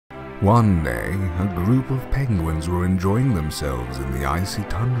One day, a group of penguins were enjoying themselves in the icy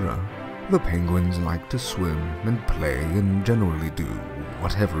tundra. The penguins like to swim and play and generally do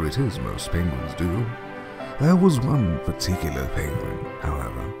whatever it is most penguins do. There was one particular penguin,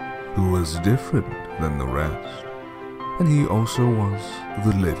 however, who was different than the rest. And he also was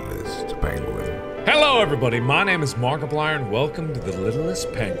the littlest penguin. Hello everybody, my name is Markiplier and welcome to the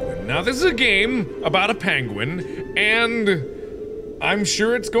Littlest Penguin. Now this is a game about a penguin, and I'm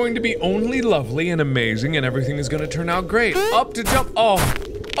sure it's going to be only lovely and amazing and everything is going to turn out great. Up to jump, oh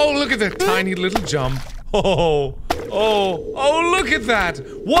look at that tiny little jump. Oh look at that.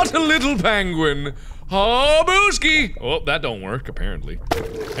 What a little penguin. Oh, booski! Oh, that don't work, apparently.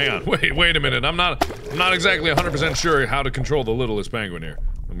 Hang on, wait a minute. I'm not exactly 100% sure how to control the littlest penguin here.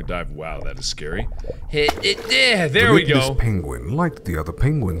 Let me dive. Wow, that is scary. There we go. The littlest penguin liked the other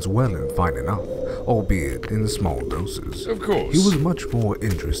penguins well and fine enough, albeit in small doses. Of course. He was much more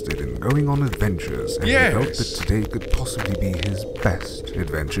interested in going on adventures, and he felt that today could possibly be his best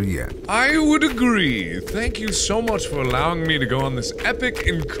adventure yet. I would agree. Thank you so much for allowing me to go on this epic,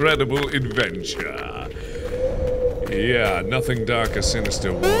 incredible adventure. Yeah, nothing dark or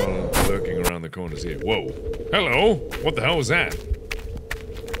sinister while lurking around the corners here. Whoa. Hello. What the hell was that?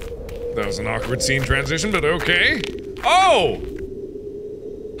 That was an awkward scene transition, but okay. Oh!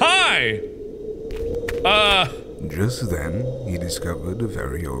 Hi! Just then, he discovered a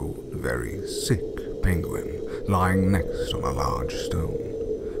very old, very sick penguin lying next on a large stone.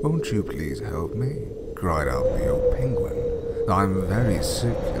 "Won't you please help me?" cried out the old penguin. "I'm very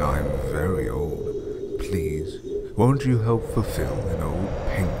sick and I'm very old. Please, won't you help fulfill an old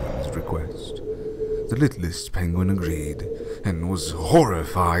penguin's request?" The littlest penguin agreed, and was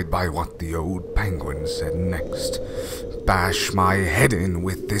horrified by what the old penguin said next. "Bash my head in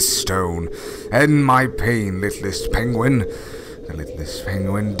with this stone. End my pain, littlest penguin." The littlest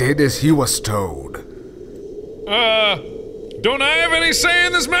penguin did as he was told. Don't I have any say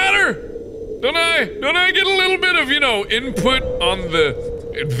in this matter? Don't I get a little bit of, input on the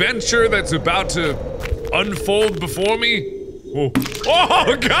adventure that's about to unfold before me? Oh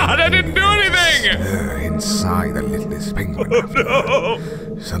God, I didn't do anything! Inside the littlest penguin. Oh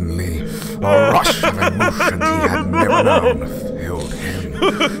no! Suddenly, a rush of emotions he had never known filled him,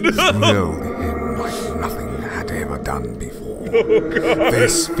 thrilled him like nothing had ever done before. Oh God.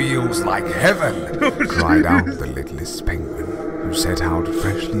 "This feels like heaven!" cried out the littlest penguin, who set out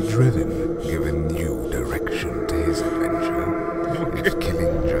freshly driven, giving new direction to his adventure. If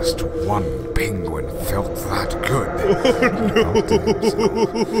killing just one penguin felt that good, he thought to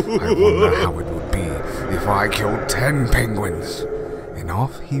himself, "I wonder how it would be if I killed 10 penguins." And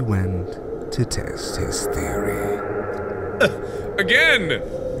off he went to test his theory. Again!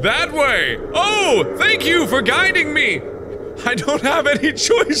 That way! Oh! Thank you for guiding me! I don't have any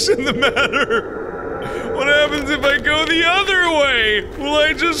choice in the matter! What happens if I go the other way? Will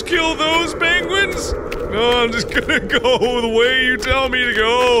I just kill those penguins? No, I'm just gonna go the way you tell me to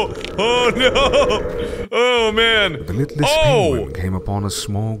go. Oh no! Oh man! The littlest penguin came upon a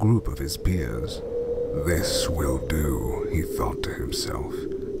small group of his peers. "This will do," he thought to himself,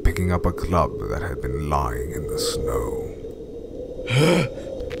 picking up a club that had been lying in the snow.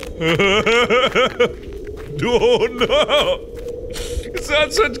 Oh no! It's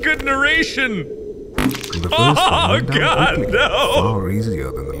not such good narration! The first one went down quickly, no! far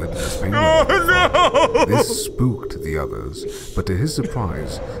easier than the littlest penguin. Oh no! This spooked the others, but to his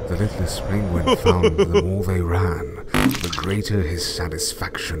surprise, the littlest penguin found the more they ran, the greater his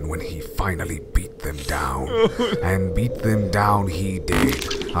satisfaction when he finally beat them down. And beat them down he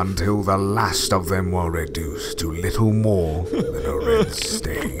did, until the last of them were reduced to little more than a red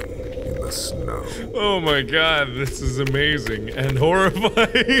stain in the snow. Oh my God, this is amazing and horrifying.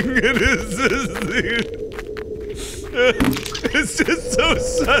 It is. It's just so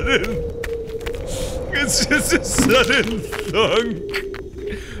sudden. It's just a sudden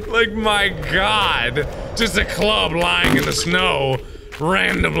thunk. Like, my God, just a club lying in the snow,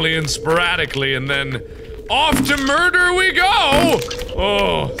 randomly and sporadically, and then off to murder we go!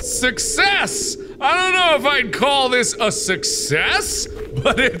 Oh, success! I don't know if I'd call this a success,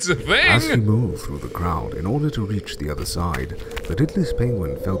 but it's a thing. As he moved through the crowd in order to reach the other side, the littlest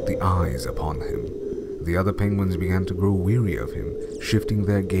penguin felt the eyes upon him. The other penguins began to grow weary of him, shifting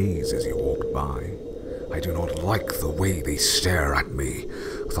their gaze as he walked by. "I do not like the way they stare at me,"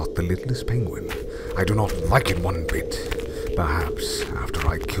 thought the littlest penguin. "I do not like it one bit. Perhaps, after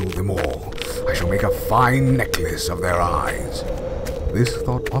I kill them all, I shall make a fine necklace of their eyes." This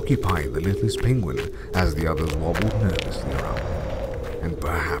thought occupied the littlest penguin as the others wobbled nervously around him. and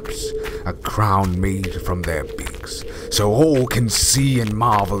perhaps a crown made from their beaks, so all can see and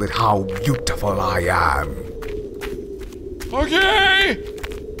marvel at how beautiful I am. Okay!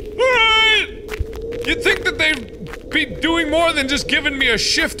 Alright! You'd think that they'd be doing more than just giving me a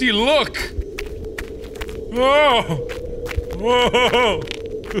shifty look. Oh! Whoa!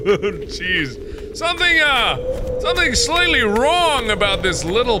 Jeez. Something slightly wrong about this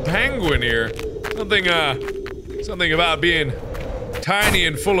little penguin here. Something about being tiny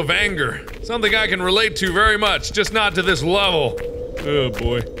and full of anger. Something I can relate to very much, just not to this level. Oh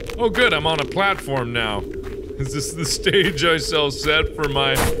boy. Oh good, I'm on a platform now. Is this the stage I shall set for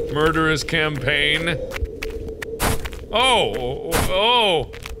my murderous campaign? Oh,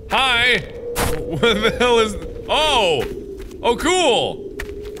 hi! What the hell is... Oh! Oh, cool!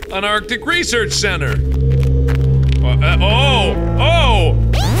 An Arctic Research Center!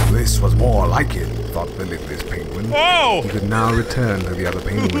 This was more like it, thought the littlest penguin. Oh! He could now return to the other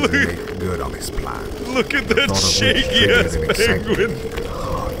penguins and make good on his plan. Look at that shaky-ass penguin!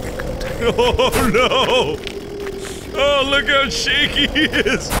 Oh no! Oh, look how shaky he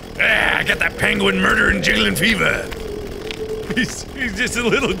is! Ah, I got that penguin murder and jiggling fever! He's just a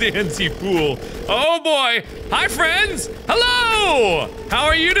little dancy fool. Oh boy! Hi friends! Hello! How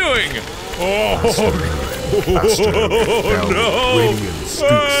are you doing? Oh no! Brilliant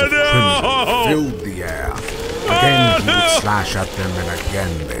streaks of crimson filled the air. Again he would slash at them, and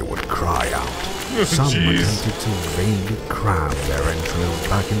again they would cry out. Some attempted to vainly cram their entrails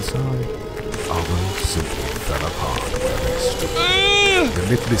back inside. Others simply fell apart where they stood. The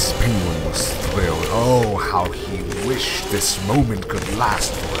littlest penguin was thrilled. Oh, how he wished this moment could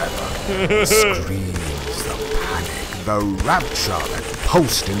last forever. The screams, the panic, the rapture that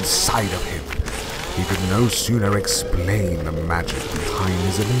pulsed inside of him. He could no sooner explain the magic behind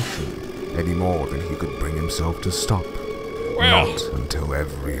his elation, any more than he could bring himself to stop. Not until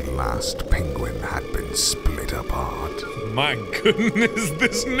every last penguin had been split apart. My goodness,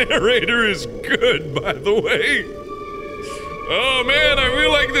 this narrator is good, by the way. Oh man, I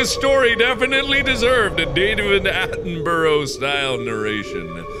feel like this story definitely deserved a David Attenborough-style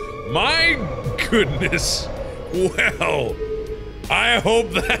narration. My goodness. Well, I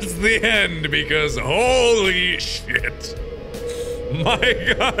hope that's the end, because holy shit.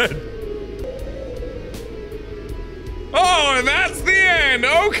 My god. Oh, and that's the end!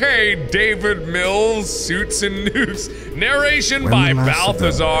 Okay, David Mills, Suits and Noose. Narration by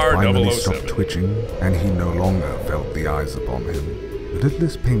Balthazar 007. Finally stopped twitching, and he no longer felt the eyes upon him. The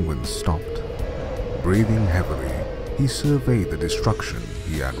littlest penguin stopped. Breathing heavily, he surveyed the destruction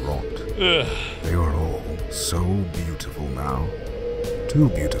he had wrought. They were all so beautiful now. Too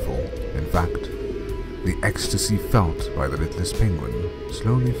beautiful, in fact. The ecstasy felt by the littlest penguin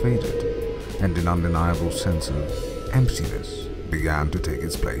slowly faded, and an undeniable sense of emptiness began to take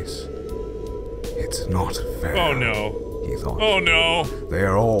its place. It's not fair. Oh no. He thought. Oh no. They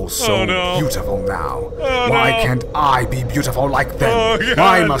are all so beautiful now. Why can't I be beautiful like them? Oh,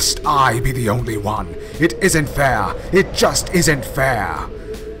 why must I be the only one? It isn't fair. It just isn't fair.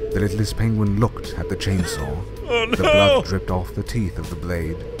 The littlest penguin looked at the chainsaw. Oh no. The blood dripped off the teeth of the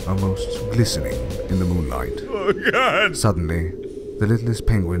blade, almost glistening in the moonlight. Oh god. Suddenly, the littlest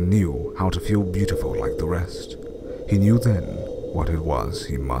penguin knew how to feel beautiful like the rest. He knew then what it was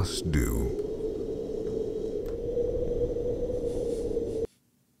he must do.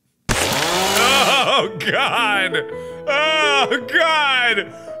 Oh god! Oh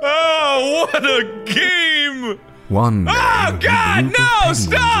god! Oh, what a game! One day, oh god, no!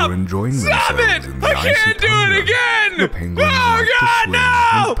 Stop! Stop it! I can't do it again! Oh god,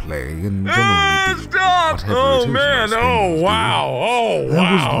 no! Play and stop! Oh man! Oh wow! Oh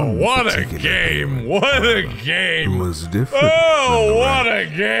wow! What a game! What a game! It was different. Oh, what a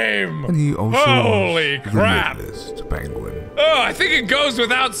game! And he also holy was crap! The littlest penguin. Oh, I think it goes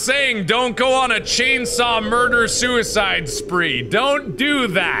without saying, don't go on a chainsaw murder-suicide spree. Don't do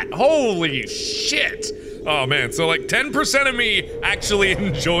that. Holy shit. Oh man, so like 10% of me actually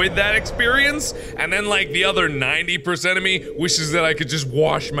enjoyed that experience, and then like the other 90% of me wishes that I could just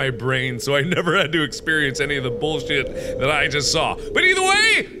wash my brain so I never had to experience any of the bullshit that I just saw. But either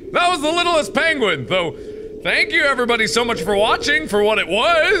way, that was The Littlest Penguin, though. Thank you everybody so much for watching for what it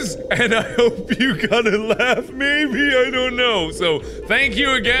was, and I hope you got a laugh, maybe, I don't know. So, thank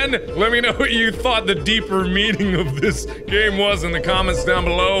you again. Let me know what you thought the deeper meaning of this game was in the comments down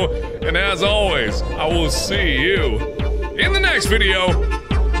below. And as always, I will see you in the next video.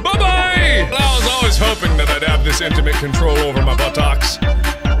 Bye-bye! I was always hoping that I'd have this intimate control over my buttocks.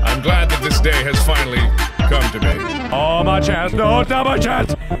 I'm glad that this day has finally come to me. Oh, my chest! No, it's not my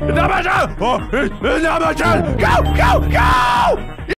chest! It's not my chest! Oh, it's not my chest! Go, go, go!